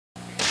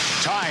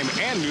Time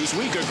and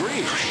Newsweek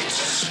agree.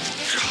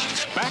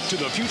 Back to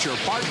the Future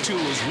Part 2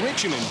 is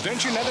rich in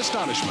invention and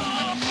astonishment.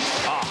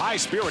 A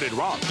high-spirited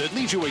romp that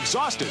leaves you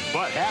exhausted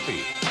but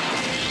happy.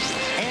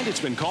 And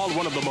it's been called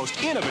one of the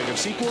most innovative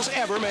sequels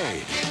ever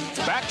made.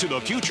 Back to the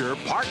Future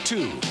Part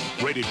 2,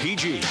 rated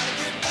PG.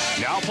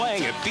 Now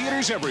playing at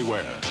theaters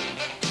everywhere.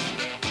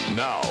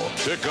 Now,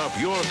 pick up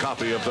your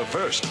copy of the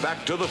first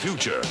Back to the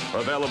Future.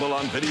 Available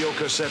on video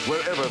cassette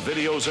wherever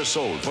videos are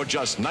sold for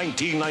just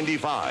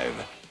 $19.95.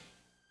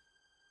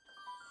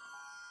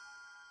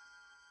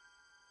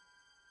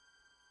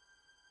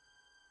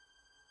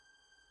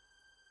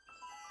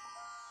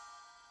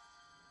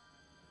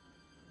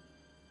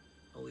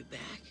 Are we back?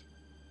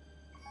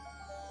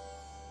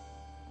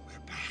 We're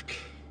back.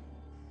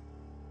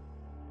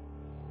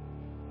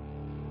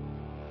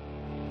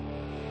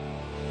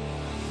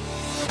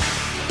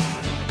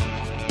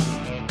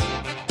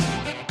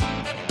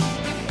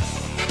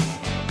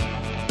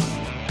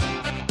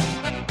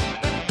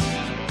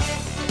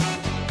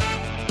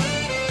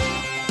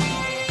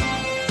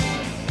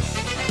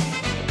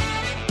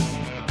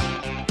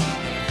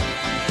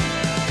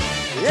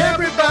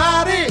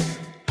 Everybody,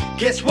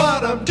 guess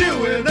what I'm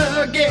doing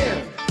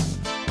again?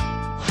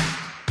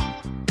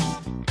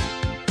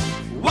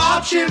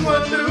 Watching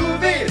one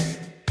movie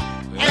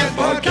and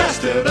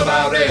podcasting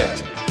about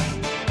it.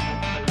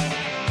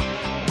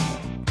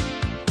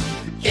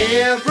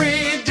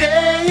 Every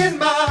day in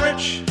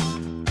March,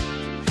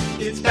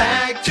 it's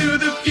Back to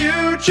the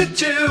Future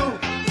 2.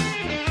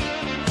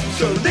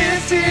 So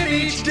listen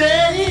each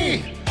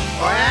day,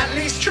 or at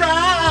least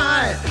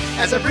try,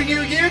 as I bring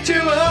you year 2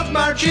 of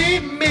Margie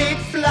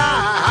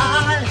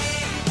McFly.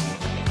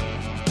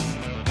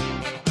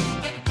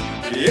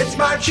 It's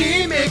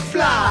Margie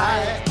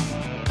McFly.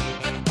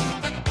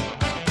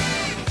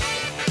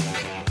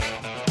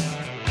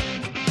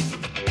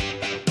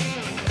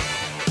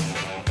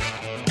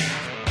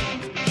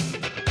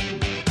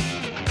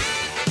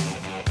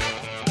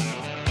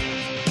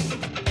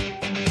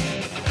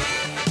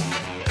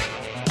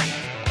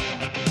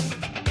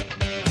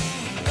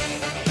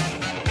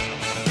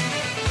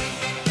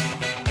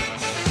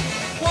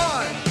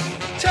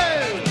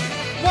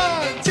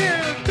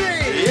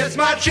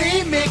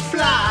 Margie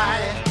McFly.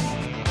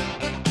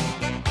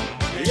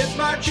 It's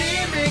Margie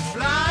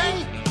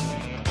McFly.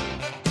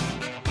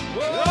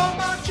 Oh,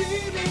 Margie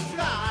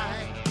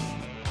McFly.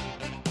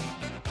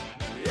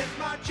 It's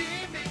Margie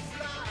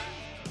McFly.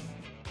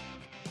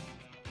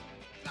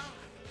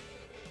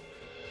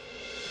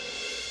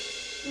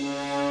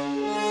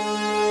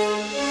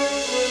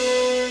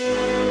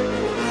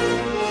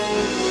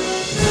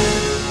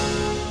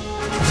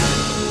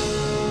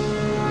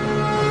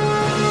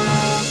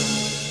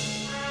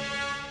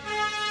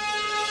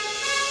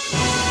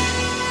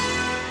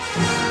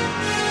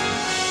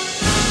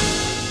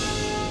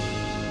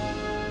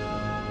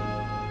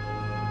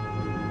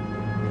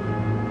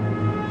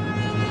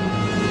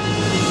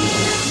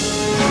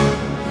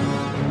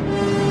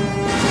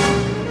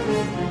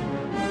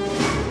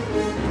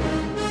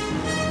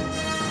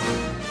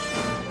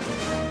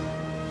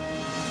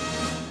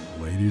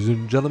 Ladies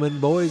and gentlemen,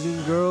 boys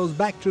and girls,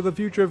 Back to the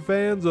Future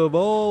fans of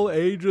all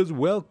ages,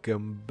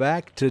 welcome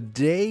back to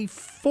day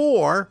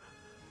 4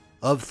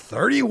 of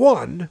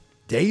 31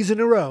 days in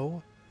a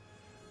row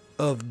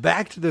of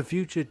Back to the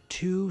Future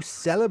 2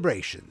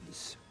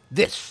 celebrations.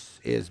 This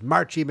is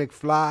Margie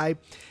McFly.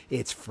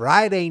 It's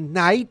Friday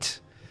night.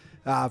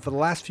 For the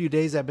last few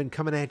days, I've been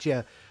coming at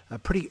you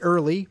pretty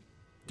early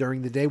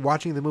during the day,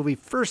 watching the movie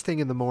first thing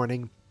in the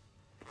morning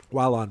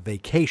while on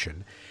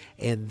vacation,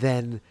 and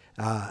then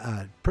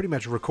pretty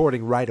much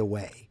recording right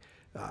away,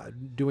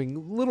 doing a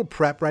little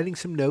prep, writing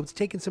some notes,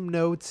 taking some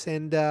notes,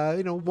 and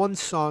one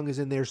song is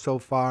in there so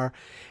far,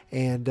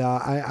 and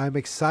I'm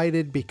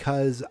excited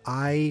because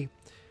I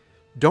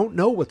don't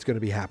know what's going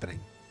to be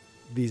happening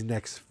these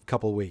next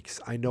couple weeks.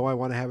 I know I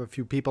want to have a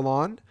few people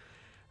on.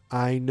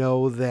 I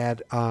know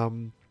that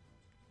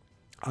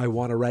I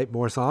want to write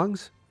more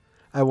songs.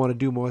 I want to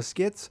do more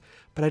skits,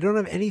 but I don't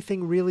have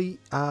anything really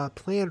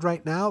planned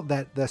right now.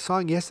 That the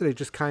song yesterday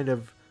just kind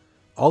of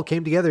all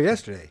came together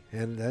yesterday,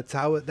 and that's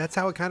how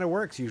it kind of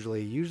works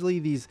usually. Usually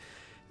these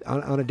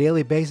on a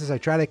daily basis, I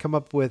try to come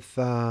up with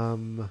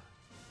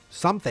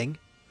something,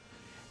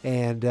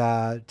 and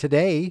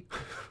today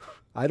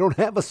I don't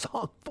have a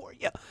song for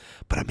you,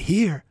 but I'm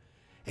here,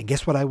 and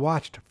guess what I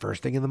watched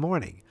first thing in the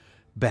morning?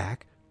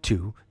 Back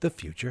to the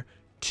Future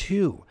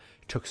 2.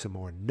 Took some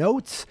more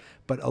notes,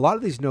 but a lot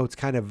of these notes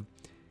kind of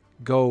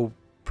go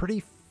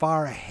pretty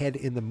far ahead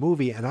in the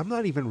movie, and I'm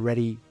not even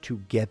ready to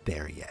get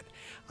there yet.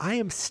 I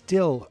am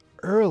still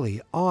early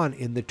on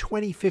in the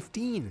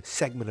 2015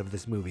 segment of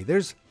this movie.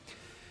 There's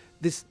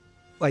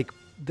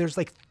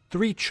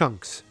 3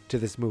 chunks to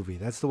this movie.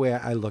 That's the way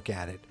I look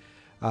at it.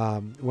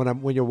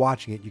 When you're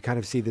watching it, you kind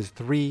of see there's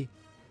 3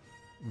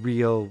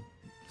 real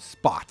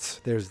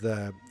spots. There's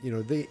the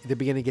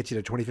beginning gets you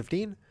to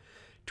 2015.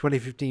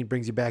 2015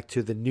 brings you back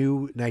to the new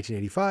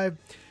 1985.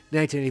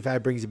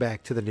 1985 brings you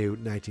back to the new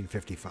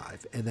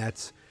 1955. And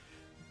that's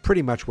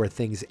pretty much where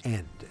things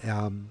end.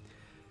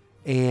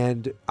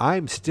 And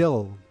I'm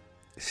still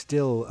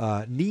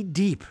knee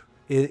deep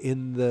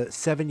in the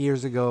 7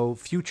 years ago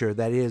future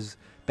that is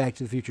Back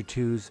to the Future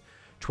 2's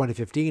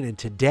 2015. And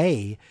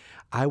today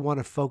I want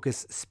to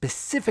focus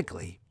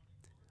specifically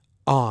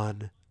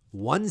on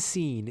one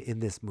scene in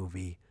this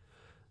movie,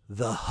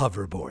 the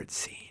hoverboard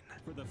scene.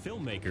 For the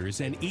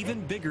filmmakers, an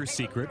even bigger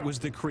secret was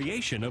the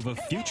creation of a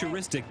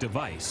futuristic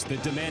device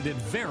that demanded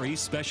very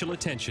special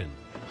attention.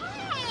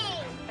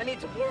 I need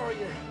to borrow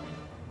your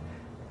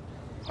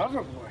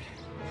hoverboard.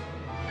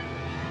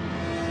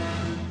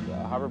 The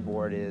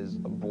hoverboard is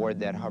a board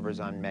that hovers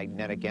on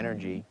magnetic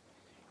energy,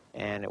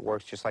 and it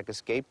works just like a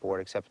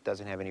skateboard, except it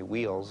doesn't have any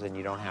wheels, and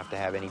you don't have to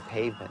have any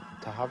pavement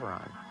to hover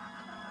on.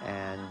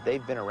 And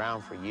they've been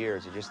around for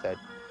years. It's just that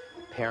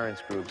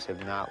parents groups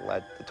have not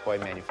let the toy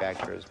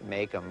manufacturers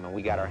make them, and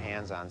we got our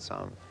hands on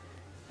some,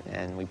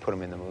 and we put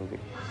them in the movie.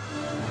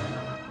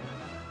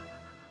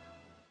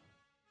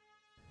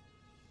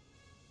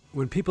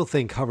 When people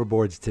think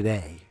hoverboards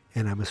today,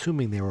 and I'm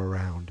assuming they were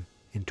around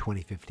in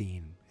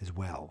 2015 as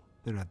well,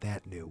 they're not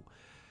that new,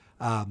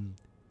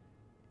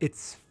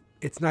 it's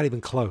not even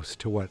close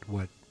to what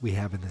we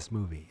have in this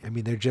movie. I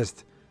mean, they're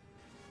just,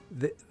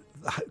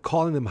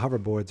 calling them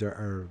hoverboards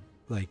are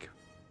like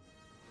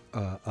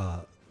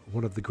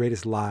one of the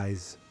greatest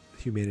lies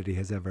humanity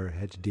has ever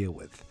had to deal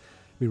with.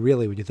 I mean,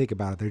 really, when you think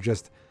about it, they're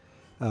just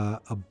a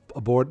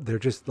board. They're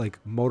just like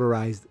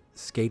motorized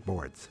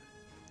skateboards,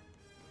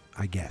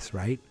 I guess,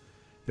 right?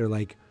 They're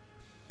like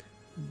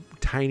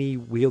tiny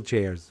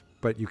wheelchairs,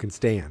 but you can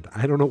stand.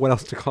 I don't know what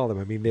else to call them.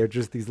 I mean, they're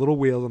just these little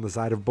wheels on the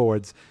side of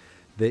boards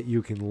that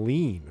you can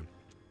lean.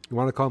 You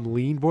want to call them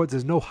lean boards?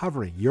 There's no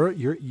hovering.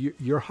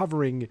 You're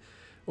hovering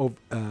over,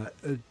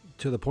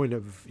 to the point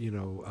of,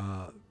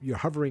 you're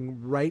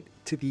hovering right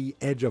to the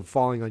edge of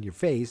falling on your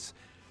face,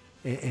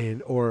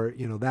 or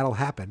that'll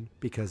happen,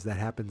 because that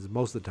happens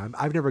most of the time.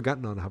 I've never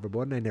gotten on a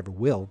hoverboard, and I never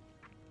will.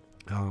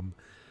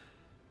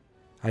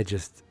 I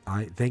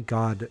thank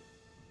God,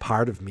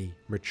 part of me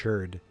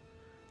matured,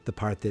 the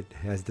part that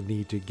has the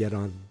need to get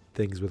on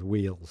things with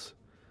wheels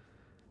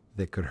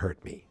that could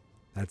hurt me.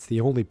 That's the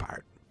only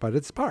part, but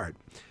it's part.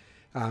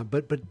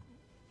 But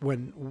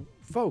when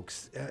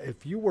folks,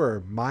 if you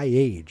were my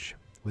age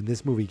when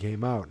this movie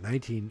came out,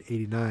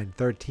 1989,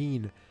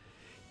 13,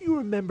 you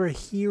remember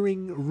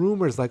hearing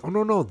rumors like, oh,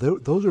 no,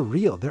 those are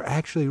real. They're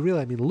actually real.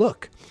 I mean,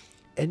 look.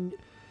 And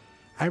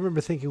I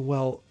remember thinking,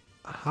 well,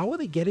 how are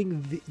they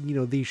getting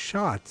these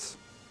shots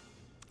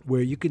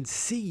where you can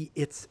see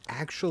it's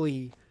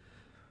actually,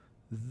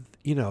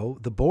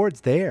 the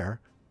board's there.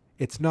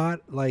 It's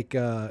not like,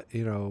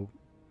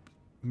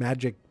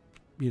 magic,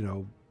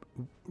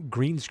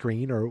 green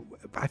screen, or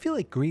I feel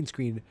like green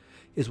screen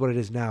is what it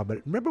is now.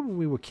 But remember when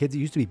we were kids, it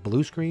used to be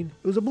blue screen?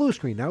 It was a blue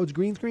screen. Now it's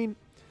green screen.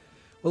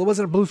 Well, it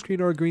wasn't a blue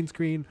screen or a green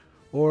screen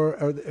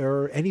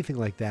or anything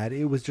like that.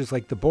 It was just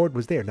like the board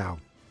was there. Now,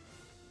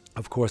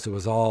 of course, it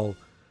was all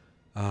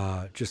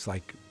just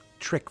like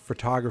trick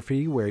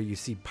photography where you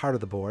see part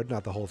of the board,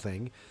 not the whole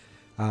thing.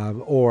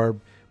 Or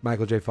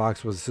Michael J.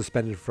 Fox was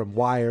suspended from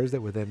wires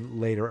that were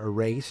then later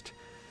erased.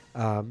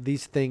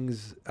 These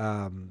things,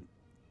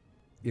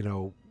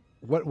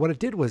 what it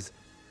did was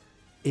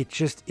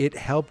it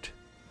helped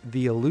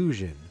the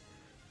illusion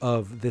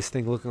of this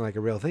thing looking like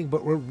a real thing.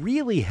 But what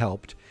really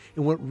helped,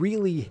 and what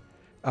really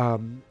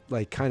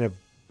kind of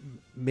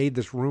made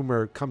this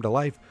rumor come to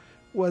life,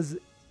 was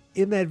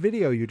in that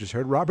video you just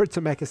heard, Robert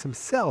Zemeckis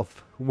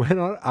himself went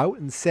out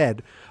and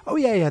said, oh,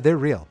 yeah, they're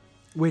real.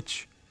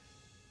 Which,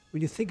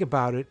 when you think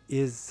about it,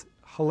 is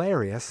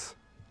hilarious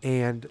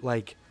and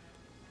like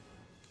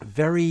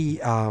very,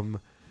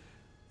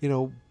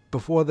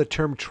 before the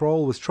term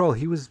troll was troll,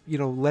 he was,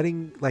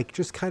 letting, like,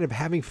 just kind of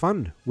having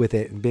fun with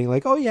it and being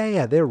like, oh,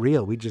 yeah, they're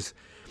real.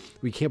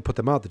 We can't put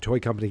them out. The toy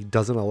company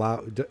doesn't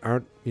allow, they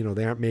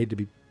aren't made to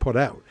be put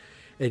out.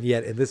 And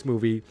yet in this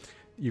movie,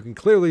 you can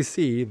clearly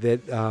see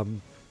that,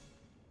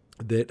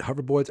 that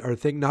hoverboards are a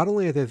thing. Not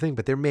only are they a thing,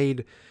 but they're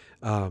made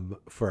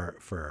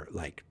for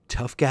like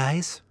tough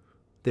guys.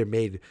 They're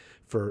made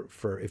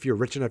for if you're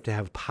rich enough to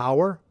have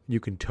power, you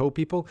can tow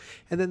people.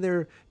 And then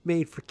they're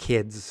made for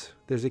kids.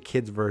 There's a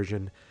kids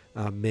version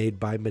made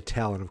by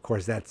Mattel, and of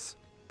course that's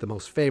the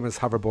most famous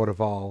hoverboard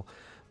of all,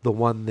 the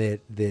one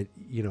that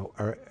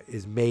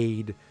is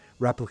made.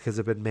 Replicas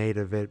have been made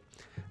of it.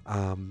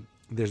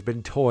 There's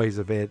been toys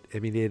of it. I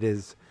mean, it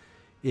is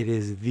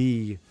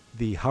the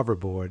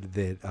hoverboard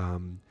that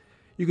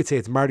you could say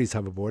it's Marty's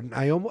hoverboard.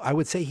 And I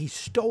would say he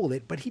stole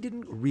it, but he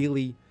didn't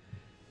really.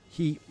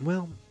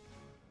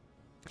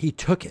 He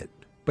took it,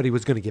 but he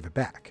was going to give it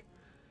back.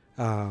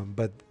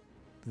 But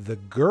the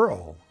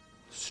girl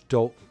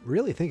stole.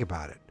 Really think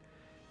about it.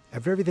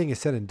 After everything is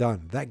said and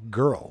done, that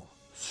girl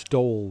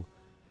stole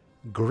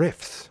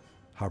Griff's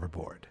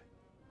hoverboard,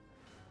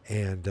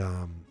 and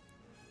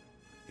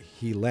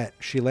she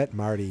let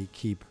Marty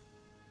keep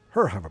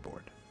her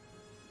hoverboard.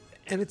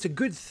 And it's a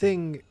good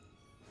thing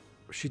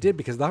she did,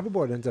 because the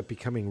hoverboard ends up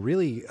becoming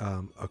really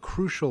a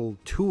crucial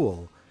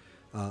tool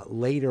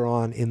later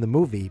on in the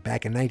movie,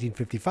 back in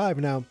 1955.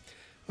 Now,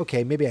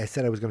 okay, maybe I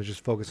said I was going to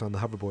just focus on the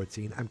hoverboard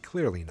scene. I'm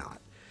clearly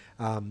not.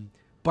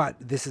 But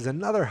this is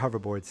another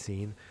hoverboard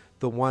scene,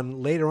 the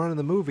one later on in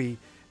the movie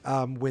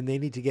when they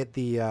need to get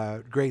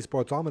the Gray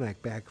Sports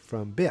Almanac back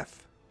from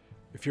Biff.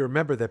 If you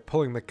remember, they're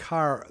pulling the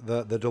car,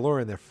 the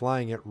DeLorean, they're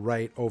flying it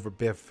right over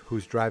Biff,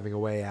 who's driving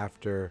away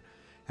after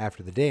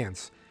the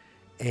dance.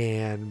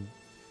 And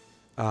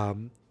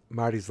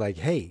Marty's like,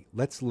 hey,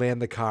 let's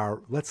land the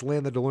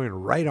DeLorean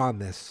right on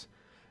this,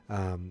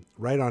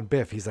 right on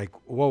Biff. He's like,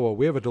 whoa,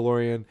 we have a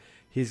DeLorean.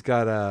 He's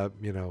got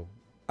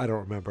I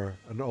don't remember,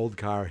 an old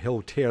car.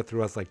 He'll tear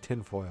through us like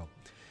tinfoil.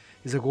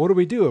 He's like, what do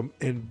we do?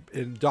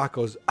 And Doc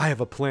goes, I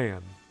have a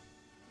plan.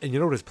 And you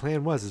know what his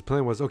plan was? His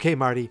plan was, okay,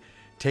 Marty,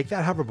 take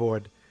that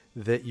hoverboard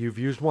that you've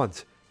used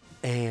once,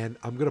 and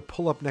I'm going to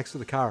pull up next to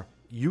the car.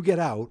 You get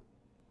out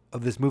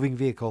of this moving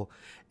vehicle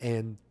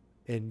and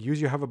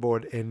use your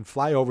hoverboard and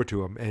fly over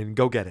to him and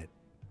go get it.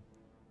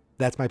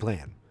 That's my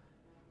plan.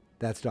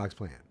 That's Doc's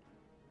plan.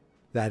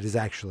 That is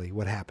actually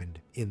what happened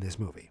in this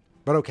movie.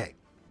 But okay,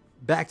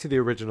 back to the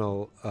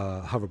original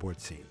hoverboard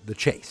scene, the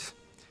chase.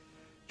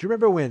 Do you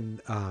remember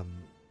when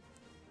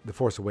The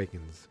Force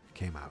Awakens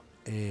came out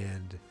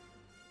and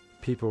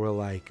people were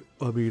like,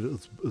 I mean,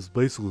 it's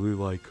basically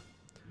like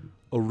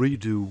a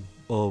redo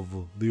of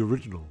the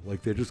original.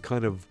 Like they just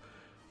kind of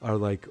are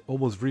like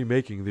almost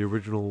remaking the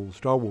original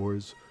Star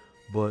Wars,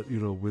 but,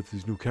 with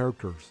these new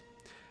characters.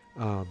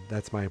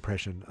 That's my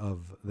impression of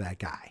that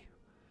guy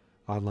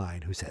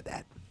online who said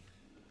that.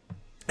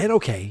 And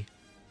okay,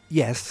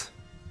 yes,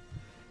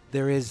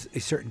 there is a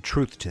certain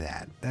truth to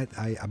that.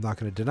 I'm not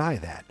going to deny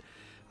that.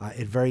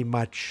 It very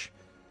much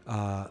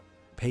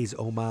pays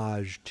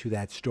homage to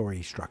that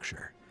story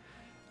structure.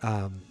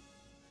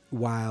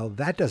 While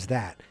that does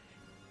that,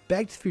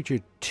 Back to the Future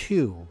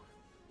 2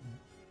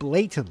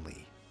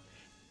 blatantly,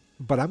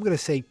 but I'm going to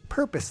say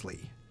purposely,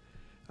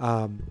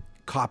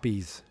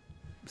 copies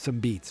some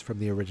beats from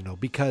the original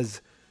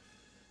because,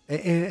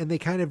 and they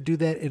kind of do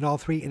that in all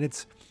three, and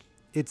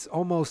it's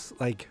almost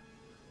like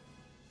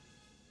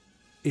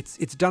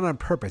it's done on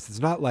purpose. It's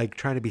not like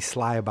trying to be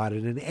sly about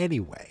it in any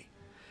way.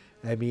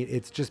 I mean,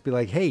 it's just be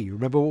like, hey, you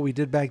remember what we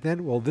did back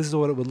then? Well, this is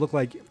what it would look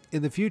like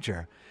in the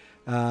future.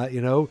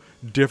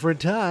 Different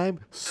time,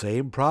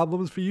 same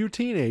problems for you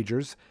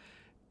teenagers.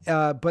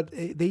 But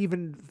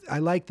I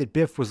like that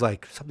Biff was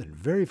like something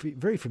very,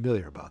 very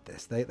familiar about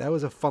this. That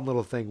was a fun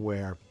little thing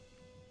where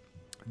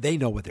they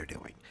know what they're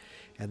doing,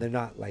 and they're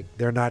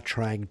not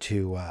trying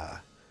to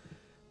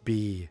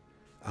they're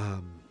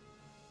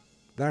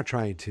not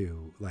trying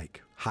to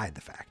like hide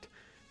the fact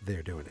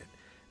they're doing it.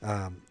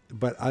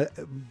 But I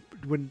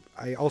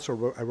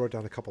wrote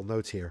down a couple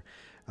notes here.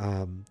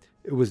 The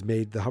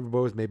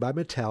hoverboard was made by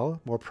Mattel,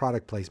 more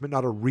product placement,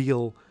 not a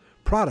real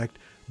product,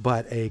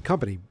 but a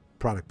company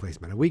product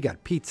placement. And we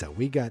got pizza.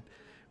 We got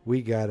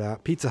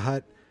Pizza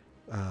Hut,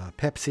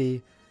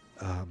 Pepsi,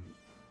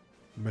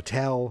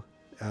 Mattel.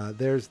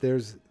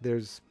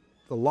 There's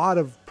a lot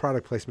of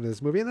product placement in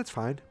this movie, and that's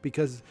fine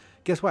because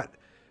guess what?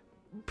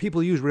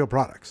 People use real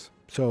products,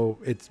 so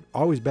it's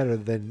always better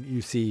than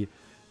you see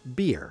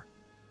beer.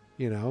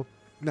 Now,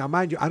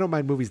 mind you, I don't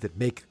mind movies that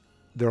make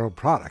their own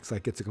products,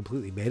 like it's a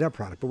completely made up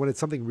product. But when it's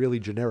something really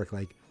generic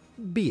like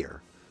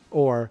beer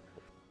or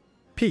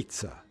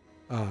pizza,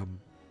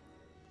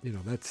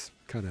 that's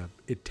kind of,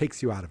 it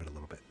takes you out of it a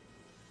little bit.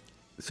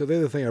 So the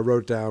other thing I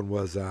wrote down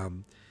was,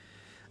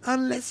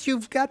 unless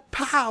you've got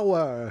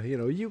power,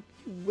 the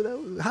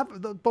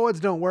boards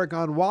don't work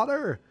on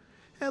water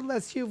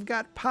unless you've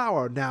got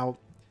power. Now,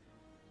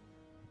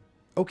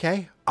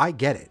 okay, I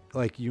get it.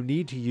 Like you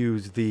need to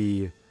use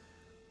the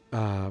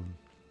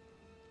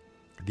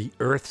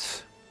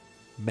Earth's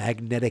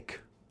magnetic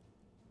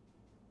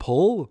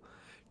pull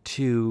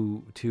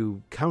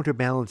to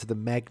counterbalance the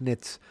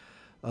magnets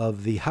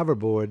of the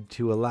hoverboard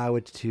to allow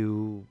it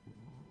to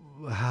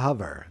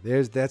hover.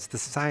 That's the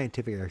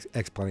scientific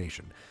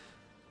explanation.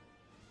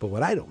 But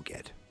what I don't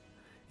get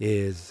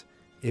is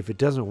if it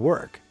doesn't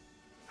work,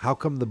 how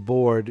come the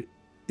board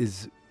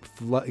is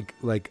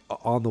like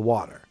on the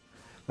water?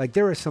 Like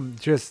there are some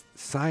just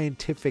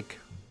scientific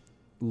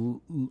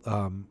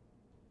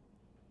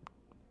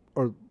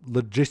or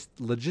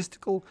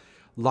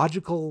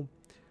logical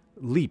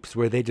leaps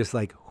where they just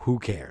like, who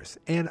cares?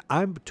 And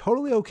I'm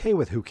totally okay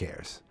with who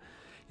cares,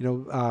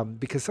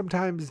 because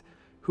sometimes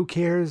who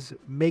cares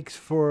makes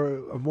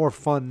for a more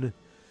fun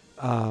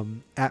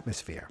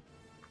atmosphere.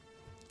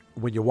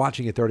 When you're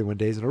watching it 31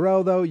 days in a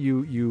row, though,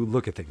 you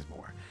look at things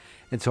more.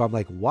 And so I'm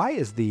like, why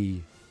is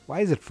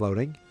it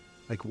floating?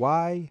 Like,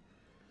 why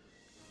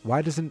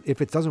doesn't,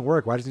 if it doesn't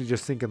work, why doesn't it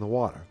just sink in the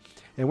water?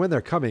 And when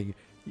they're coming,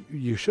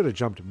 you should have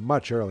jumped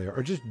much earlier,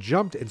 or just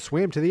jumped and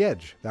swam to the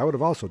edge. That would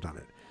have also done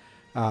it.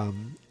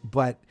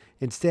 But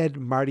instead,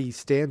 Marty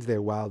stands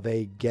there while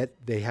they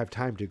have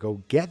time to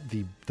go get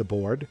the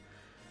board,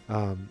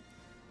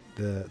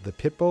 the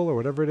pit bull or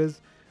whatever it is.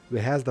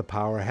 It has the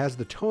power, has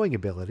the towing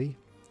ability,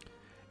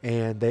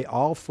 and they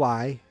all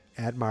fly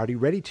at Marty,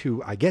 ready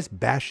to, I guess,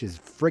 bash his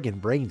friggin'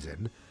 brains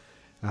in.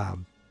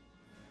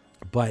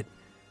 But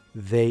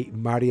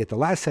Marty at the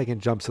last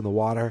second jumps in the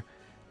water,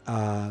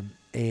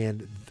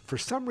 And for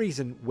some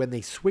reason, when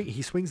he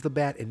swings the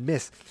bat and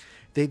miss,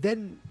 they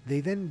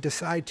then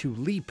decide to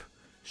leap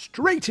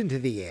straight into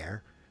the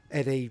air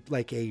at a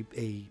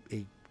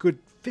good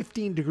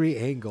 15-degree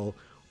angle,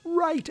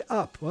 right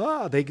up.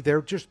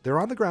 They're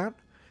on the ground.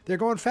 They're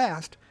going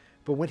fast.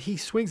 But when he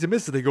swings and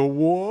misses, they go,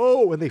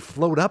 whoa, and they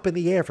float up in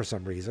the air for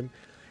some reason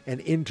and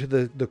into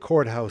the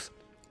courthouse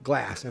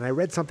glass. And I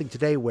read something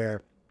today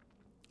where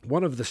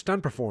one of the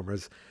stunt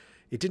performers,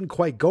 it didn't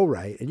quite go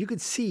right. And you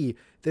could see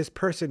this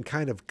person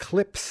kind of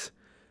clips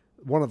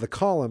one of the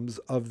columns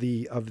of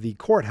the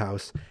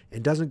courthouse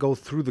and doesn't go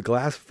through the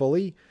glass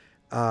fully,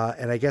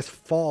 and I guess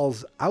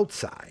falls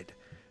outside.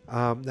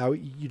 Now,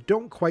 you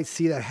don't quite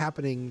see that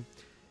happening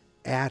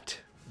at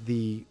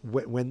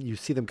when you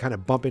see them kind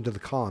of bump into the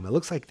column. It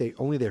looks like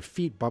only their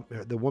feet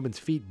the woman's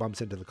feet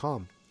bumps into the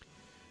column.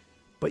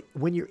 But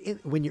when you're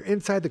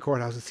inside the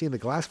courthouse and seeing the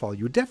glass fall,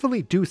 you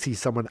definitely do see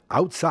someone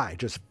outside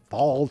just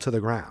fall to the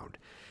ground.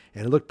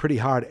 And it looked pretty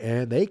hard,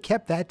 and they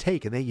kept that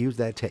take, and they used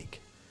that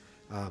take.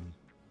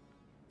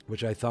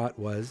 Which I thought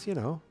was,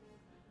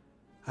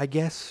 I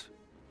guess,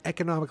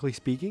 economically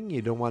speaking,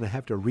 you don't want to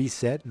have to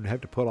reset and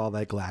have to put all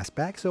that glass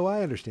back. So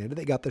I understand it.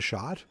 They got the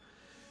shot.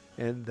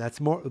 And that's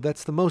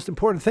the most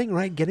important thing,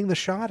 right? Getting the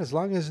shot, as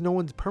long as no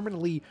one's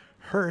permanently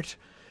hurt.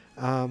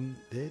 I'm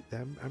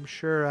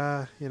sure,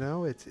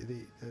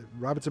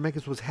 Robert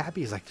Zemeckis was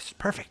happy. He's like, this is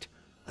perfect.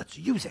 Let's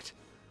use it.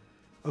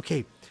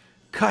 Okay,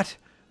 cut,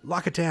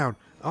 lock it down,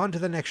 on to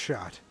the next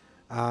shot.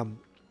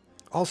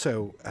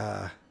 Also,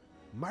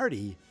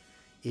 Marty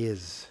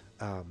is,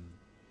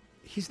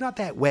 he's not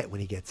that wet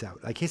when he gets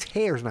out. Like, his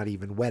hair's not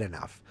even wet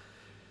enough.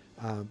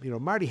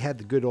 Marty had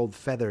the good old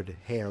feathered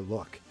hair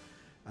look.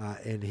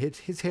 And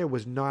his hair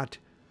was not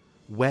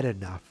wet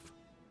enough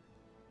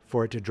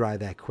for it to dry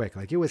that quick.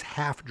 Like, it was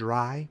half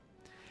dry,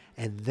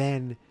 and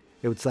then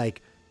it was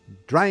like,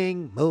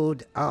 drying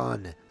mode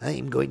on.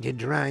 I'm going to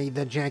dry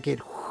the jacket.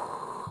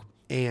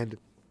 And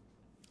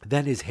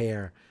then his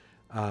hair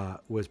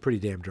was pretty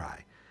damn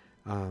dry.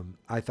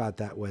 I thought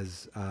that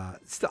was...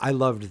 I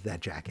loved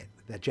that jacket.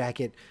 That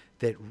jacket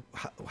that,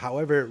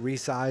 however it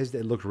resized,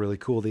 it looked really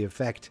cool. The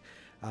effect...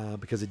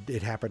 because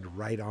it happened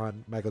right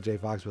on Michael J.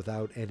 Fox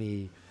without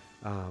any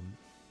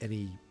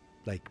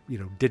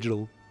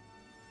digital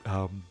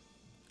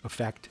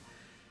effect,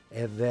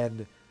 and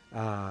then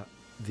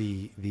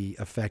the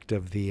effect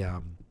of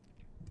the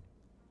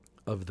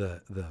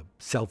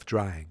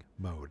self-drying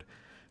mode.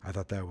 I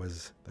thought that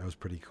was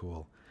pretty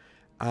cool.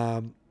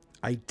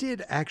 I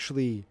did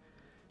actually.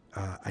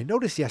 I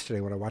noticed yesterday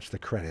when I watched the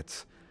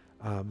credits,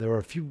 there were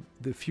a few.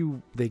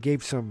 They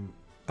gave some.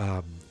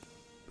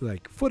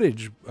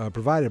 Footage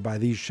provided by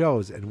these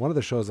shows, and one of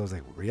the shows I was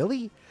like,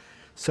 really?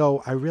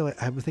 So I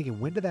was thinking,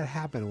 when did that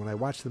happen? When I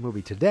watched the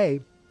movie today,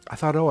 I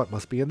thought, it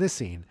must be in this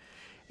scene.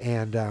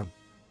 And the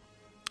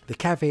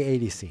Cafe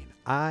 80 scene.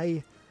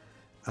 I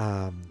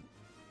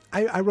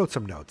wrote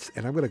some notes,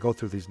 and I'm going to go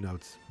through these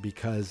notes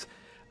because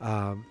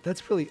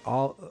that's really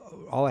all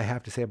I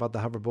have to say about the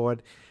hoverboard.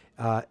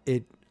 I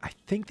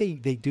think they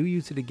do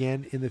use it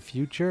again in the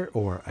future,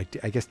 or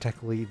I guess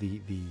technically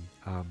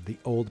the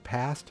old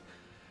past.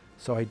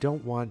 So I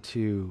don't want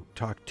to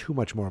talk too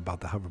much more about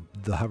the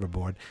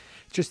hoverboard.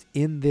 Just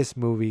in this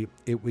movie,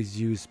 it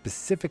was used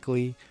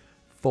specifically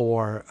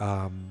for,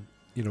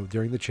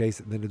 during the chase.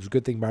 And then it's a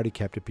good thing Marty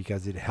kept it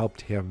because it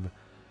helped him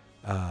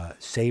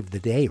save the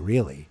day,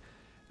 really.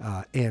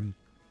 And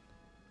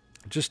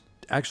just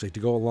actually to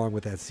go along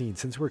with that scene,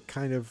 since we're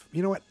kind of,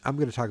 you know what, I'm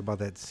going to talk about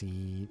that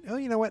scene. Oh,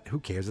 you know what, who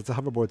cares? It's a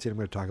hoverboard scene. I'm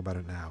going to talk about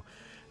it now.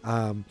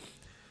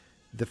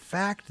 The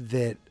fact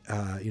that,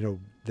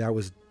 that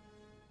was...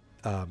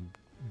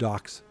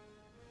 Doc's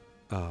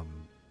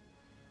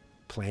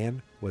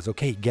plan was,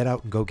 okay, get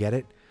out and go get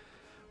it,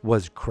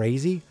 was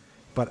crazy.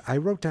 But I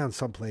wrote down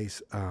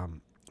someplace,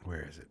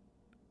 where is it?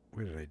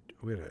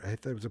 I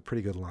thought it was a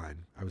pretty good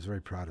line. I was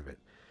very proud of it.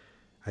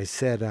 I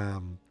said,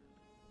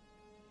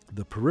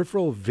 the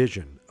peripheral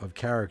vision of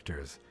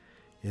characters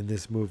in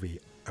this movie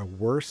are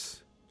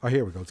worse. Oh,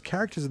 here we go.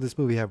 Characters in this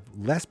movie have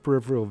less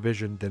peripheral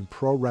vision than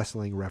pro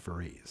wrestling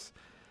referees.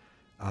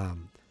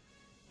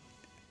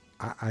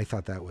 I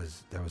thought that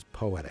was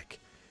poetic.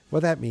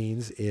 What that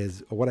means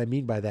is, or what I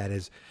mean by that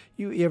is,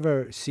 you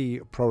ever see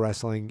pro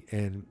wrestling,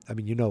 and I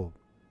mean,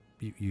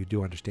 you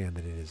do understand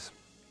that it is.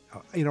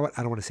 You know what?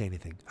 I don't want to say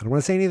anything.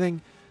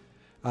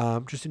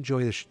 Just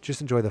enjoy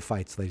the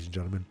fights, ladies and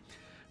gentlemen.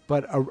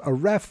 But a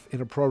ref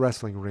in a pro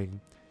wrestling ring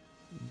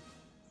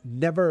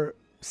never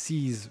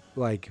sees,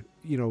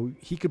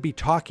 he could be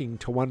talking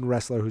to one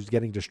wrestler who's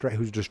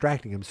who's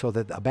distracting him, so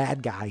that a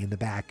bad guy in the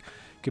back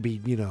could be,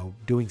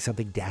 doing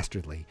something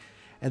dastardly,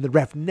 and the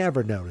ref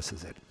never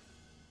notices it.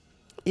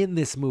 In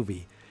this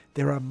movie,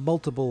 there are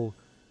multiple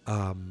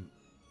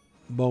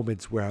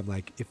moments where I'm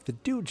like, if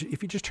you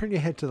just turn your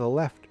head to the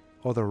left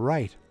or the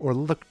right or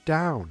look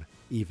down,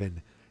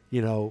 even,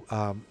 you're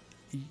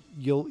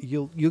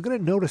gonna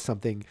notice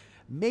something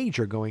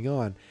major going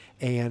on,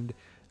 and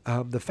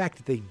the fact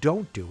that they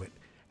don't do it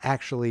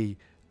actually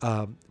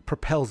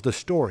propels the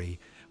story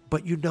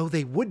but you know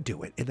they would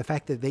do it. And the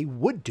fact that they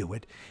would do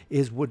it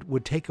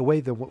would take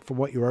away from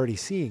what you're already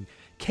seeing.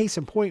 Case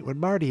in point, when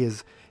Marty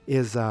is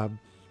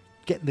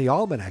getting the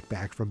almanac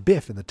back from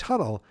Biff in the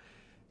tunnel,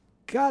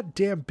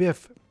 goddamn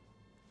Biff.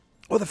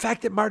 Or the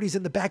fact that Marty's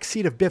in the back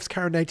seat of Biff's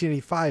car in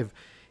 1985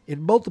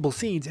 in multiple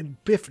scenes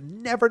and Biff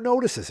never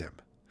notices him.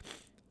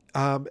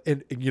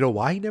 And you know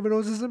why he never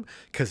notices him?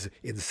 Because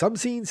in some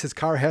scenes his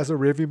car has a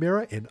rearview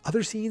mirror, in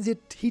other scenes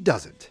he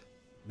doesn't.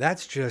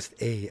 That's just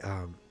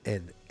an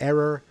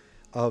error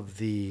of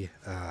the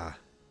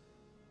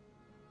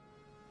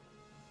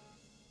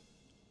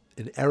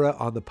an error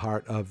on the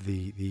part of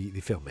the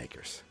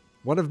filmmakers.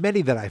 One of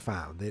many that I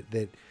found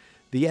that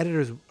the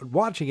editors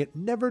watching it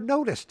never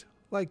noticed.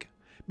 Like,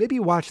 maybe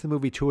you watch the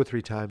movie 2 or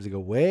 3 times and go,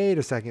 wait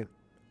a second.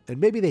 And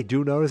maybe they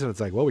do notice, and it's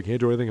like, well, we can't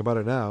do anything about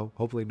it now.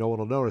 Hopefully no one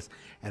will notice.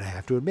 And I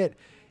have to admit,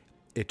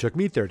 it took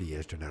me 30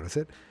 years to notice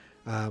it.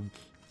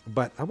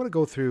 But I'm going to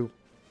go through,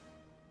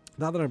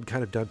 now that I'm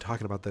kind of done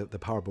talking about the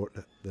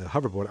powerboard, the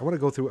hoverboard, I want to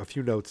go through a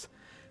few notes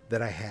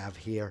that I have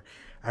here.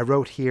 I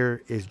wrote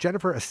here, is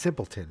Jennifer a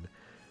simpleton?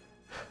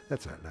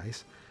 That's not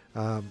nice.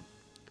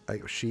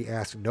 She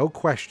asked no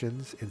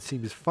questions and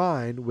seems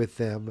fine with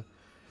them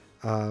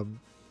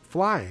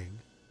flying.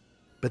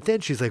 But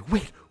then she's like,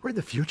 wait, we're in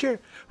the future?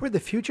 We're in the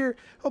future?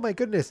 Oh my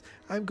goodness.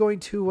 We're going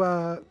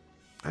to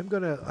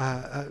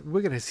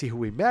see who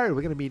we marry.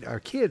 We're going to meet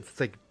our kids. It's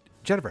like,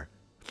 Jennifer,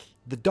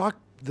 the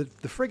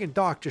friggin'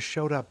 doc just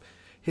showed up.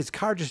 His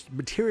car just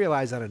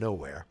materialized out of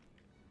nowhere.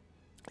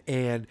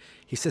 And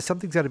he says,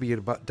 something's got to be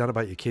done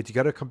about your kids. You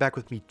got to come back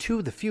with me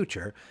to the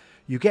future.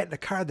 You get in a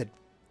car that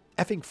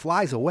effing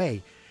flies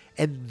away.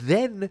 And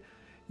then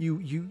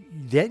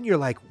you're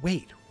like,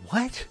 wait,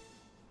 what?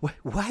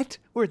 What?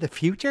 We're in the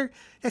future?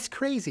 That's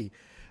crazy.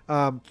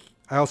 I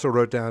also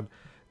wrote down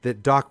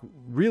that Doc,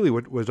 really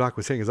what Doc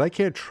was saying is, I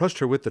can't trust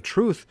her with the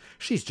truth.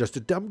 She's just a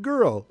dumb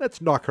girl. Let's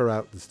knock her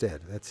out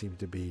instead. That seemed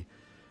to be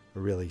a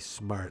really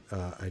smart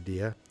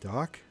idea.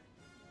 Doc?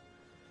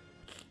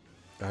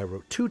 I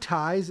wrote 2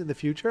 ties in the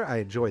future. I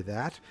enjoy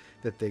that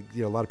a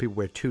lot of people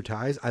wear 2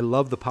 ties. I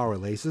love the power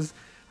laces.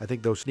 I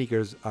think those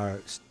sneakers are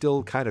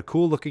still kind of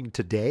cool looking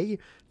today,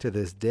 to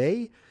this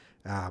day.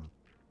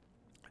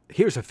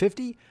 Here's a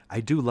 50.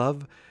 I do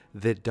love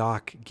that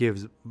Doc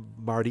gives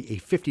Marty a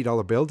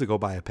 $50 bill to go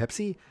buy a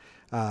Pepsi.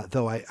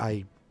 Though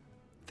I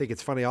think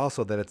it's funny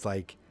also that it's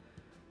like,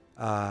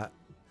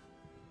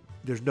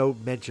 there's no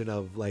mention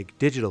of like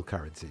digital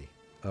currency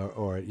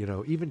or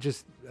even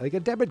just like a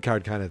debit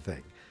card kind of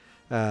thing.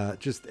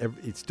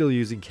 It's still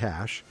using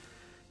cash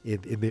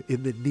in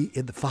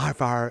the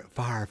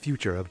far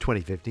future of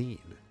 2015.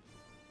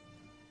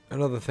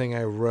 Another thing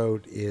I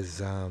wrote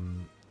is,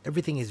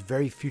 everything is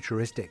very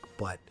futuristic,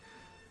 but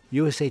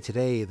USA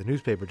Today, the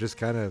newspaper, just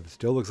kind of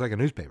still looks like a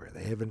newspaper.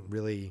 They haven't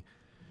really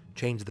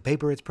changed the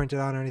paper it's printed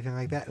on or anything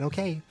like that. And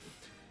okay,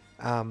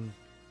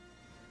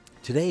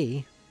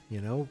 today,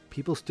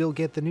 people still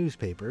get the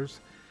newspapers.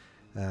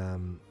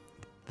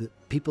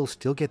 People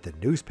still get the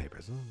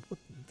newspapers. What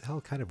the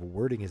hell kind of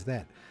wording is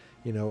that?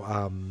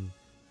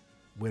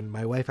 When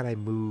my wife and I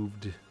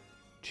moved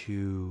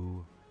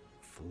to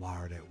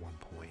Florida at one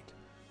point,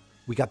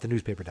 we got the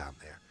newspaper down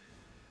there.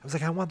 I was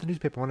like, I want the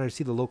newspaper. I wanted to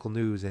see the local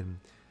news. And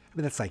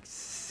that's like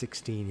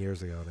 16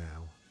 years ago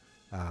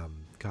now.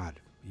 God,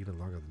 even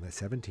longer than that,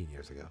 17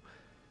 years ago.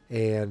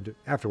 And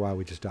after a while,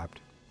 we just stopped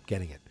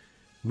getting it.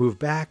 Moved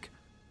back.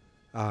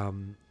 Or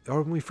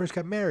when we first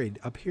got married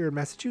up here in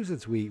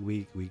Massachusetts,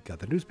 we got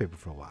the newspaper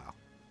for a while.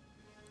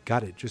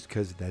 Got it just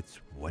because that's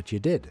what you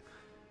did.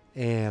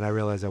 And I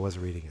realized I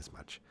wasn't reading as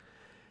much.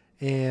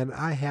 And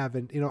I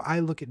haven't, I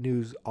look at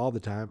news all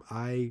the time.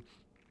 I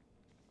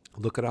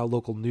look at our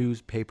local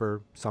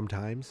newspaper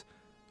sometimes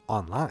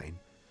online.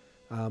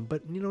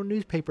 But,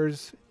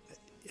 newspapers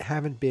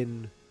haven't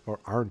been or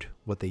aren't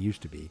what they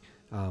used to be.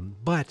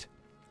 But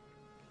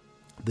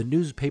the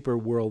newspaper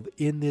world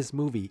in this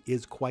movie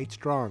is quite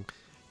strong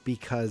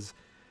because,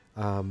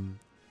 I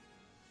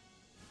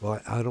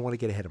don't want to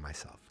get ahead of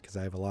myself because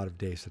I have a lot of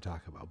days to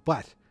talk about.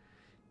 But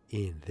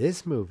in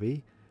this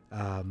movie,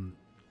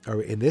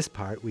 or in this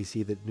part, we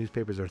see that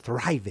newspapers are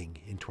thriving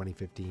in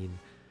 2015,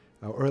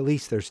 or at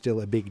least they're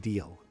still a big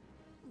deal.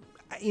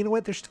 You know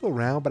what? They're still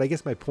around, but I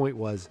guess my point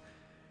was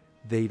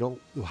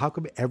how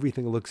come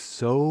everything looks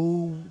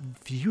so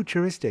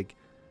futuristic,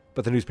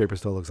 but the newspaper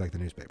still looks like the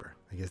newspaper?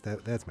 I guess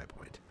that's my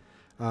point.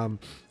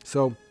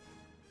 So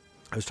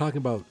I was talking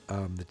about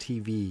the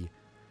TV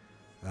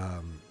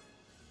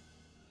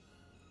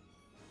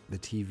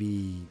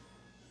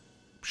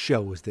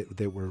shows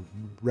that were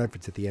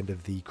referenced at the end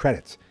of the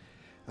credits.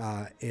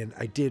 And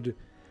I did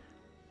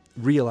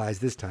realize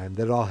this time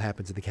that it all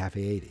happens in the Cafe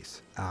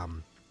 80s.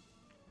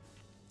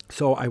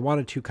 So I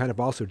wanted to kind of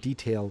also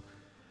detail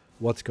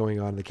what's going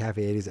on in the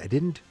Cafe 80s. I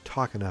didn't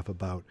talk enough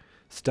about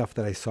stuff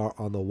that I saw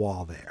on the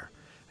wall there.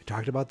 I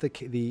talked about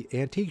the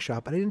antique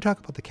shop, but I didn't talk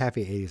about the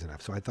Cafe 80s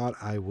enough. So I thought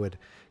I would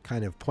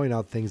kind of point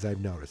out things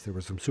I've noticed. There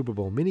were some Super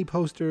Bowl mini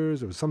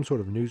posters. There was some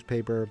sort of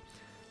newspaper,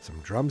 some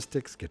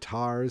drumsticks,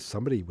 guitars,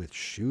 somebody with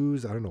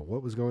shoes. I don't know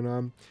what was going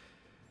on.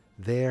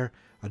 there.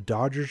 A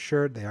Dodgers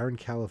shirt. They are in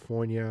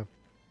California.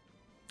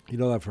 You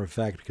know that for a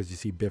fact because you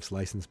see Biff's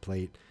license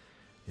plate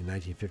in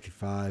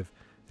 1955.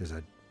 There's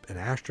an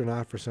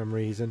astronaut for some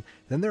reason.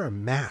 Then there are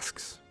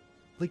masks,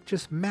 like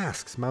just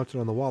masks mounted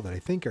on the wall that I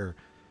think are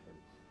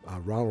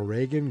Ronald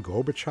Reagan,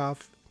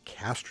 Gorbachev,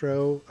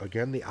 Castro,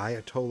 again, the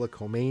Ayatollah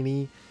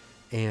Khomeini.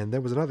 And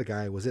there was another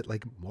guy. Was it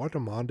like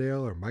Martin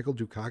Mondale or Michael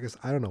Dukakis?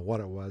 I don't know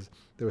what it was.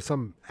 There was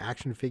some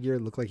action figure.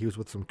 It looked like he was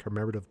with some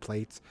commemorative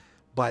plates.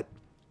 But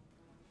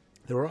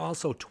there were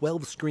also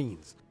 12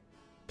 screens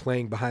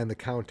playing behind the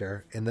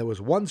counter. And there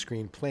was one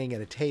screen playing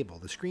at a table.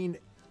 The screen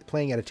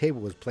playing at a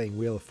table was playing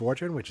Wheel of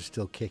Fortune, which is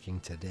still kicking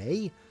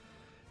today.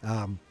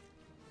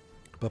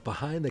 But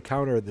behind the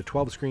counter, the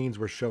 12 screens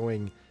were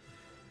showing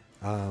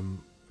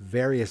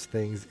various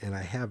things, and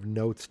I have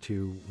notes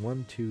to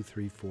 1, 2,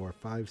 3, 4,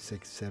 5,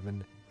 6,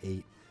 7,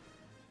 8,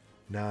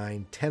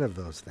 9, 10 of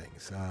those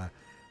things.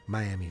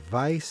 Miami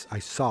Vice, I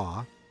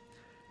saw.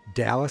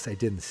 Dallas, I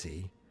didn't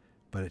see,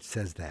 but it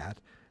says that.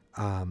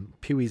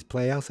 Pee-wee's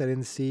Playhouse, I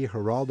didn't see.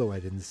 Geraldo,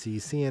 I didn't see.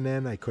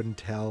 CNN, I couldn't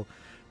tell,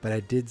 but I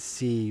did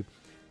see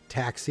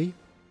Taxi,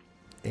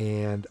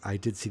 and I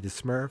did see the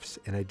Smurfs,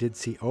 and I did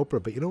see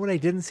Oprah. But you know what I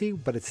didn't see?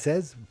 But it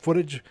says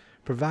footage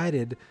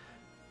provided.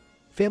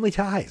 Family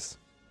Ties.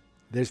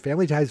 There's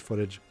Family Ties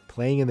footage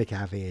playing in the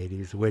Cafe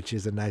 80s, which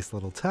is a nice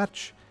little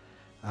touch.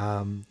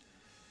 I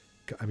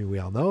mean, we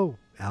all know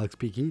Alex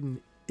P.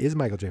 Keaton is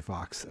Michael J.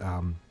 Fox.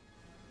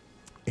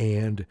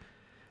 And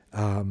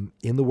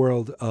in the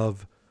world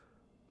of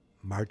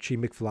Marty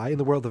McFly, in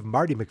the world of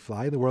Marty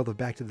McFly, in the world of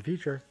Back to the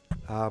Future,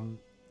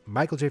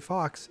 Michael J.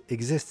 Fox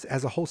exists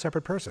as a whole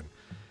separate person.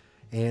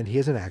 And he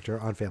is an actor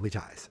on Family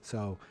Ties.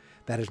 So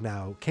that is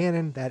now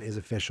canon. That is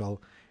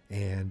official.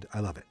 And I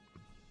love it.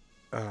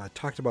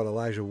 Talked about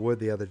Elijah Wood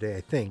the other day,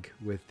 I think,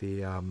 with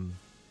the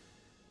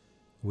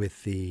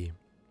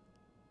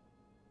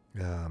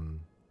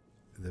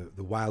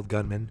Wild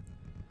Gunman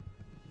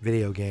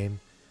video game.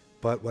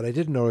 But what I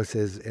did notice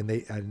is, and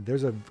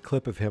there's a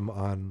clip of him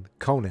on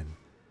Conan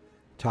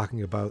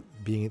talking about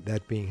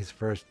being his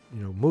first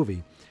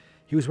movie.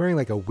 He was wearing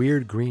like a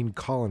weird green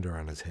colander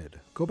on his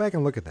head. Go back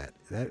and look at that.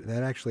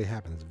 That actually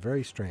happened. It's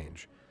very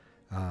strange,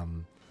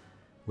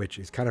 which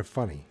is kind of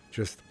funny.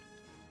 Just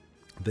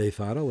they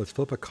thought, oh, let's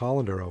flip a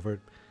colander over it,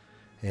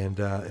 and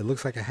it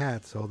looks like a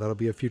hat, so that'll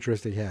be a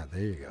futuristic hat.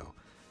 There you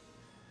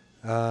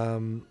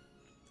go.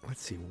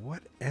 Let's see,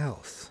 what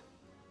else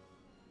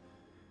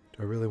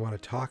do I really want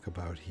to talk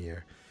about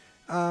here?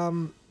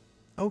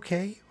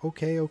 Okay.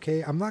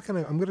 I'm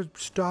gonna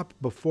stop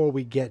before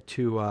we get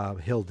to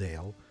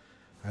Hilldale.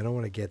 I don't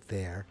want to get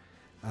there.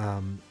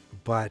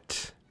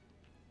 But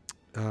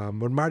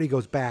when Marty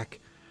goes back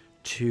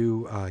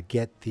to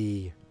get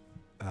the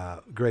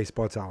Gray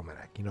Sports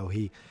Almanac,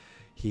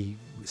 he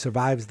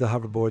survives the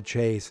hoverboard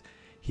chase.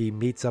 He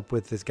meets up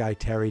with this guy,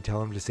 Terry,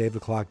 telling him to save the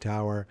clock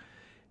tower.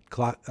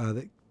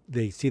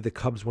 They see the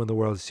Cubs win the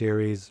World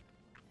Series.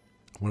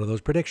 One of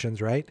those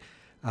predictions, right?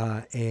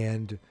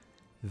 And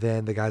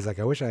then the guy's like,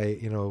 I wish I,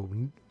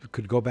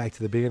 could go back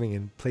to the beginning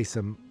and place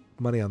some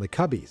money on the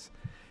Cubbies.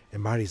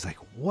 And Marty's like,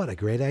 what a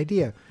great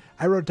idea.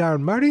 I wrote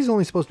down, Marty's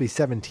only supposed to be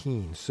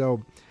 17.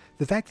 So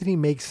the fact that he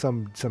makes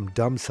some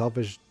dumb,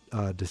 selfish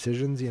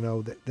decisions,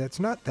 that's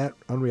not that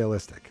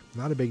unrealistic.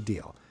 Not a big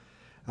deal.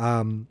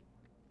 When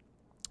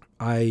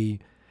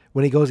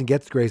he goes and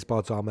gets Gray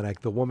Sports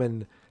Almanac, the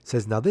woman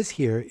says, now this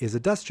here is a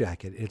dust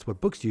jacket. It's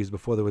what books used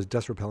before there was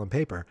dust repellent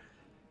paper.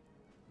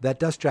 That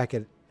dust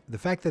jacket, the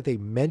fact that they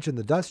mention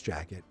the dust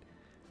jacket,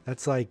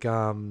 that's like,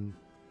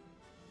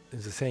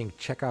 is it saying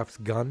Chekhov's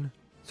gun?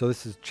 So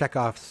this is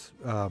Chekhov's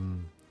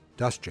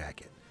dust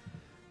jacket,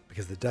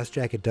 because the dust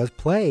jacket does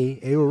play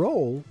a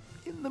role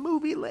in the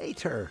movie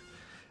later.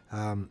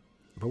 But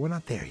we're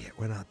not there yet.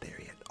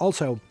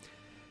 Also,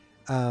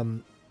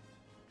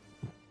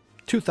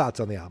 two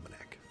thoughts on the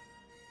almanac.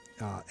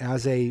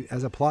 As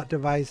a plot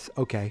device,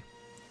 okay,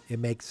 it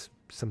makes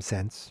some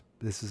sense.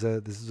 This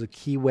is a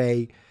key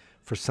way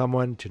for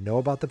someone to know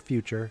about the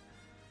future,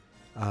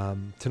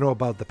 to know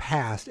about the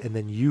past, and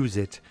then use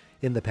it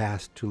in the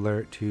past to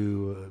learn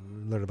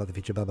about the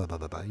future. Blah blah blah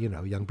blah blah.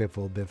 Young Biff,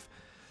 old Biff.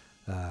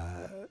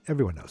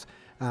 Everyone knows.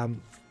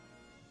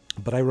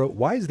 But I wrote,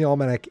 why is the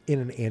almanac in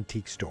an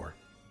antique store?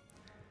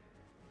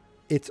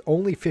 It's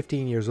only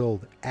 15 years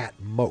old at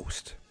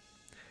most.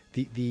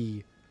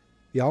 The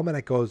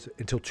almanac goes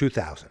until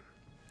 2000.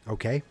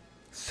 Okay,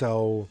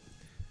 so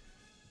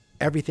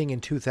everything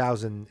in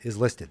 2000 is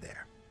listed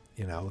there.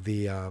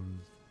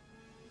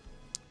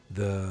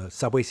 The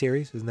Subway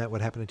series, isn't that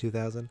what happened in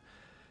 2000?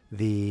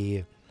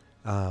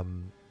 I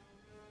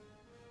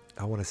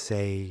want to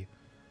say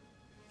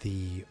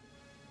the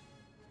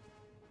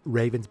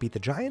Ravens beat the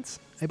Giants,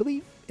 I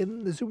believe,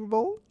 in the Super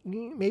Bowl,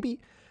 maybe.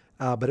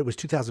 But it was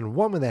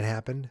 2001 when that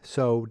happened.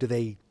 So did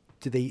they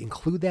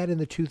include that in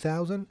the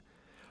 2000?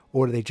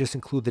 Or do they just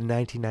include the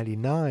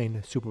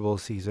 1999 Super Bowl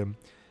season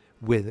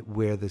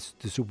where the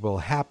Super Bowl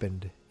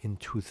happened in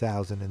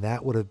 2000? And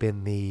that would have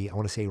been I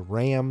want to say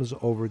Rams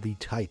over the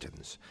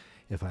Titans,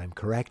 if I'm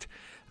correct.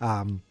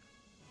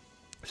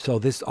 So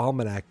this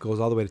almanac goes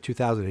all the way to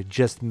 2000. It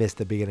just missed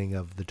the beginning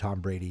of the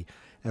Tom Brady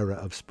era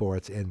of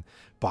sports, and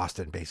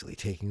Boston basically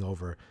taking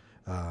over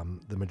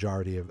the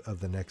majority of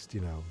the next,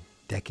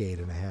 decade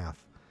and a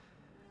half.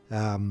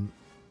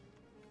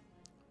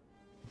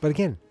 But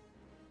again,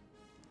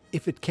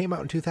 if it came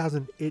out in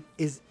 2000, it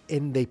is,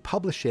 and they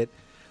publish it,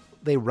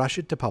 they rush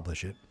it to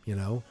publish it,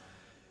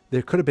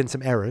 There could have been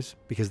some errors,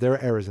 because there are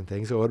errors and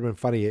things. So it would have been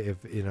funny if,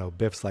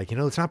 Biff's like,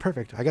 it's not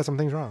perfect. I got some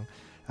things wrong.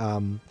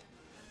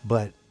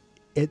 But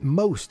at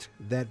most,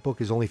 that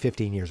book is only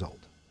 15 years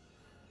old.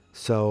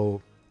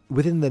 So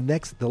within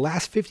the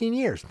last 15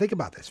 years, think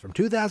about this, from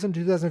 2000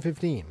 to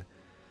 2015,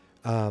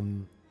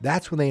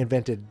 that's when they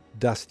invented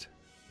dust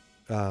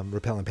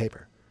repellent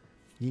paper.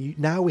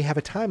 Now we have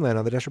a timeline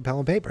on the dust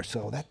repellent paper.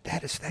 So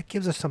that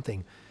gives us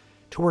something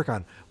to work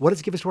on. What does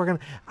it give us to work on?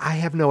 I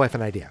have no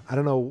effing idea. I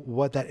don't know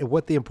what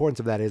the importance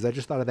of that is. I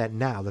just thought of that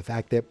now. The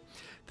fact that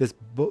this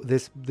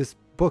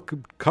book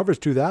covers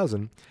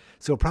 2000,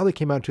 so it probably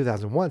came out in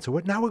 2001. So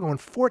now we're going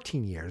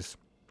 14 years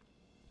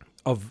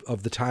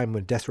of the time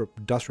when dust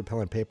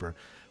repellent paper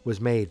was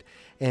made,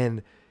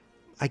 and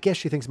I guess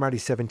she thinks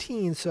Marty's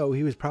 17, so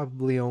he was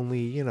probably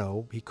only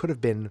he could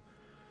have been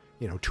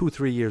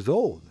 2-3 years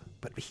old,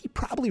 but he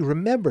probably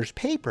remembers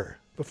paper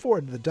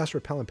before the dust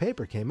repellent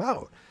paper came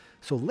out.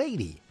 So,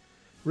 lady,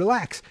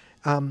 relax.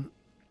 And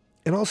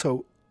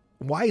also,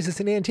 why is this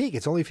an antique?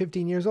 It's only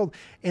 15 years old.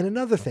 And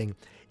another thing,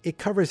 it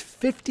covers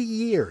 50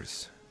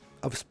 years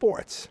of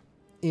sports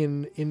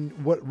in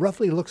what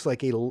roughly looks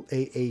like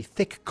a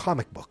thick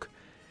comic book.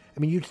 I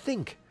mean, you'd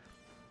think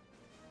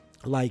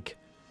like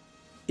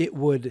it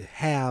would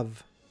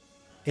have,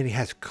 and it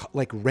has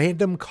like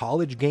random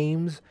college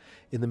games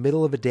in the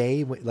middle of a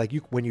day, like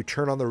when you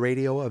turn on the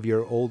radio of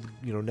your old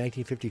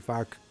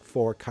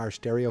 1954 car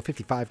stereo,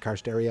 55 car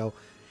stereo,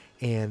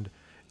 and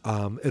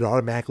it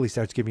automatically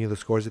starts giving you the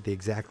scores at the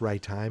exact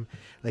right time.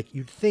 Like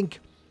you'd think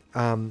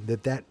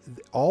that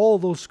all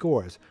those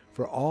scores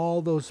for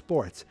all those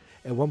sports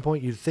at one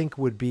point you'd think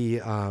would be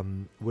a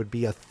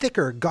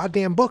thicker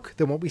goddamn book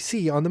than what we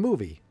see on the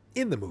movie.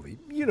 In the movie,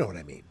 you know what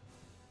I mean.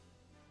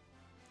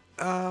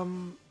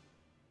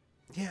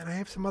 Yeah, and I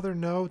have some other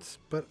notes,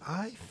 but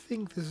I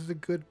think this is a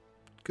good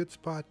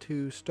spot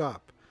to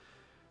stop.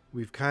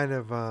 We've kind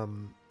of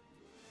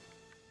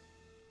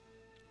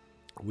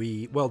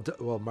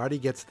Marty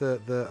gets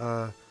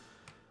the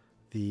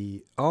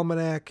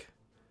almanac.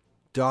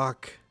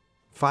 Doc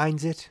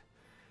finds it,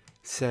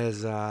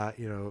 says,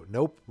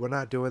 nope, we're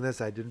not doing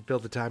this. I didn't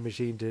build the time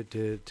machine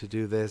to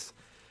do this.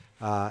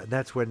 And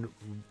that's when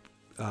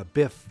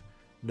Biff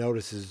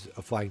notices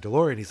a flying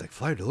DeLorean. He's like,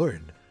 flying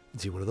DeLorean? I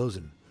didn't see one of those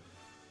in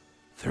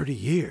 30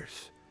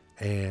 years.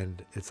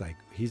 And it's like,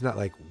 he's not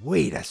like,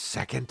 wait a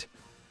second.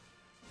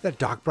 That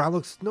Doc Brown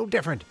looks no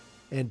different.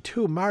 And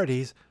two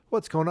Martys,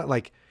 what's going on?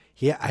 Like,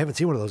 yeah, I haven't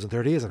seen one of those in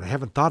 30 years, and I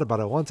haven't thought about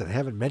it once, and I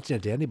haven't mentioned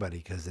it to anybody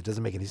because it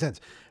doesn't make any sense.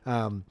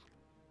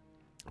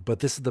 But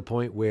this is the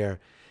point where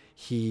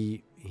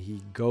he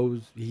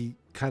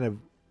kind of,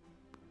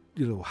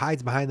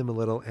 hides behind them a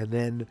little, and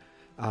then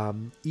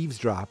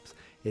eavesdrops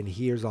and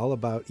hears all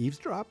about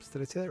eavesdrops.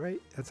 Did I say that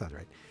right? That sounds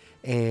right.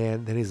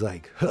 And then he's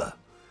like,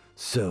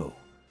 so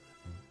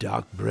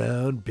Doc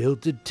Brown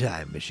built a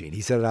time machine.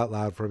 He said it out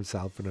loud for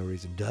himself for no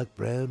reason. Doc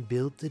Brown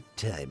built a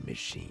time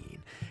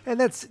machine. And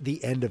that's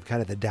the end of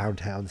kind of the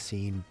downtown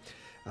scene.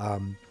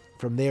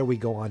 From there, we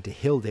go on to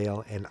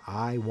Hilldale, and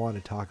I want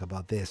to talk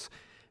about this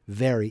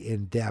very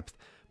in depth.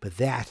 But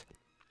that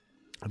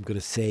I'm going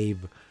to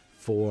save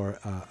for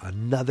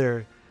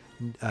another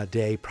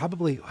day.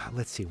 Probably,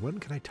 let's see, when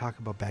can I talk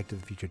about Back to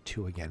the Future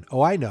 2 again?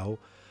 Oh, I know,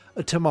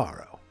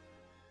 tomorrow.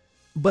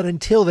 But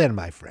until then,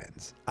 my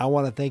friends, I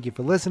want to thank you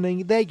for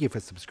listening. Thank you for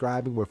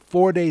subscribing. We're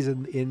 4 days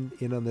in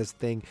on this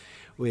thing.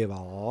 We have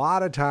a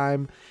lot of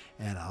time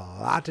and a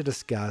lot to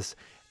discuss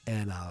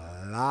and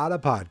a lot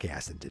of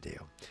podcasting to do.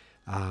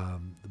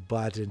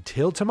 But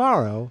until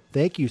tomorrow,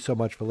 thank you so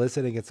much for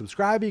listening and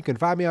subscribing. You can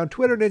find me on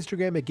Twitter and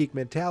Instagram at Geek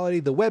Mentality.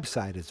 The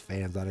website is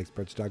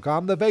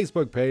fansnotexperts.com. The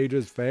Facebook page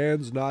is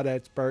Fans Not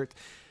Experts.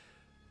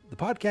 The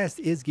podcast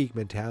is Geek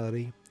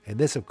Mentality. And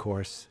this, of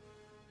course,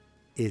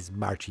 is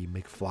Marchie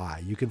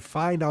McFly. You can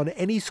find on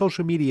any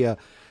social media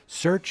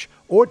search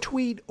or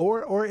tweet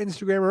or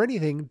Instagram or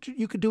anything.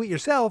 You could do it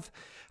yourself.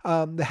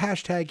 The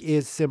hashtag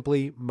is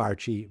simply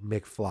Marchie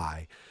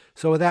McFly.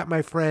 So with that,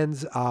 my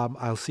friends,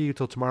 I'll see you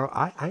till tomorrow.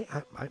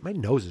 My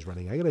nose is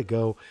running. I gotta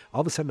go. All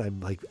of a sudden, I'm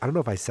like, I don't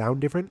know if I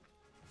sound different,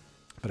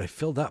 but I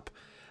filled up.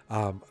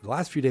 The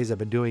last few days I've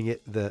been doing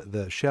it,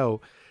 the show,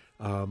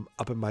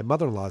 up at my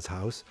mother-in-law's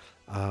house,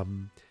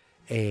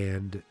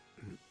 and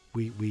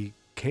we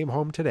came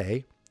home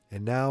today,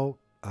 and now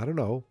I don't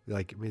know,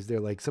 like, is there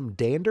like some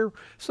dander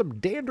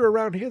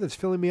around here that's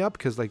filling me up?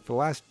 Because like for the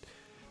last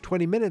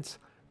 20 minutes,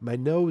 my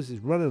nose is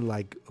running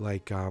like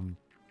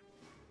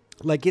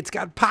it's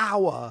got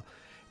power,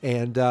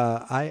 and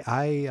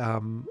I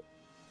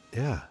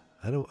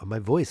don't. My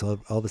voice all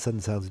of a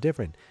sudden sounds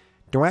different.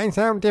 Do I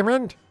sound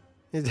different?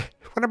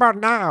 What about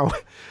now?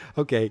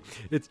 Okay,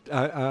 it's.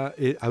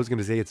 I was going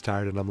to say it's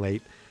tired and I'm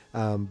late.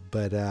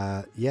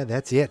 Yeah,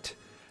 that's it.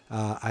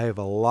 I have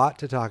a lot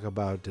to talk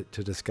about,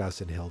 to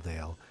discuss in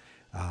Hilldale.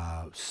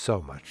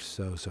 So much,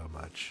 so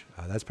much.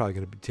 That's probably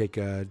going to take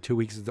 2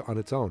 weeks on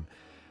its own.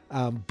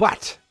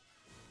 But,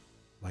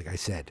 like I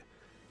said,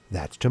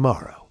 that's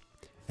tomorrow.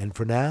 And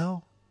for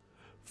now,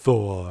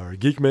 for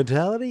Geek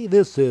Mentality,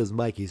 this is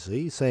Mikey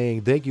C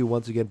saying thank you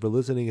once again for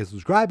listening and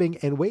subscribing.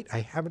 And wait, I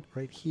have it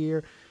right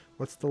here.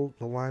 What's the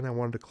line I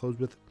wanted to close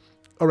with?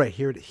 All right,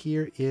 here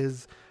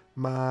is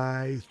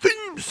my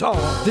theme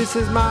song. This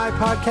is my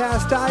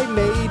podcast, I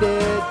made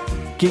it.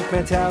 Geek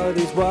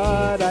Mentality's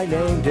what I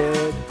named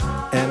it.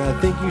 And I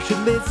think you should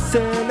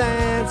listen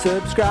and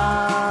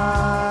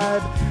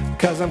subscribe,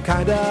 'cause I'm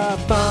kinda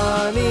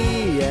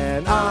funny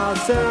and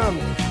awesome.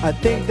 I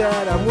think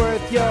that I'm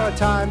worth your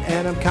time,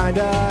 and I'm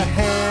kinda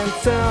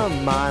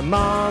handsome. My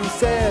mom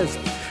says,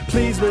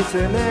 please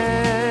listen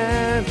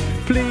and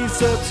please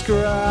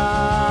subscribe.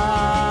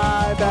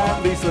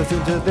 At least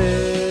listen to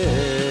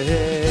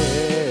this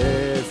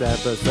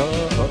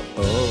episode.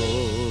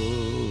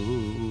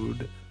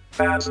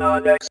 Fans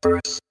not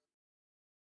experts.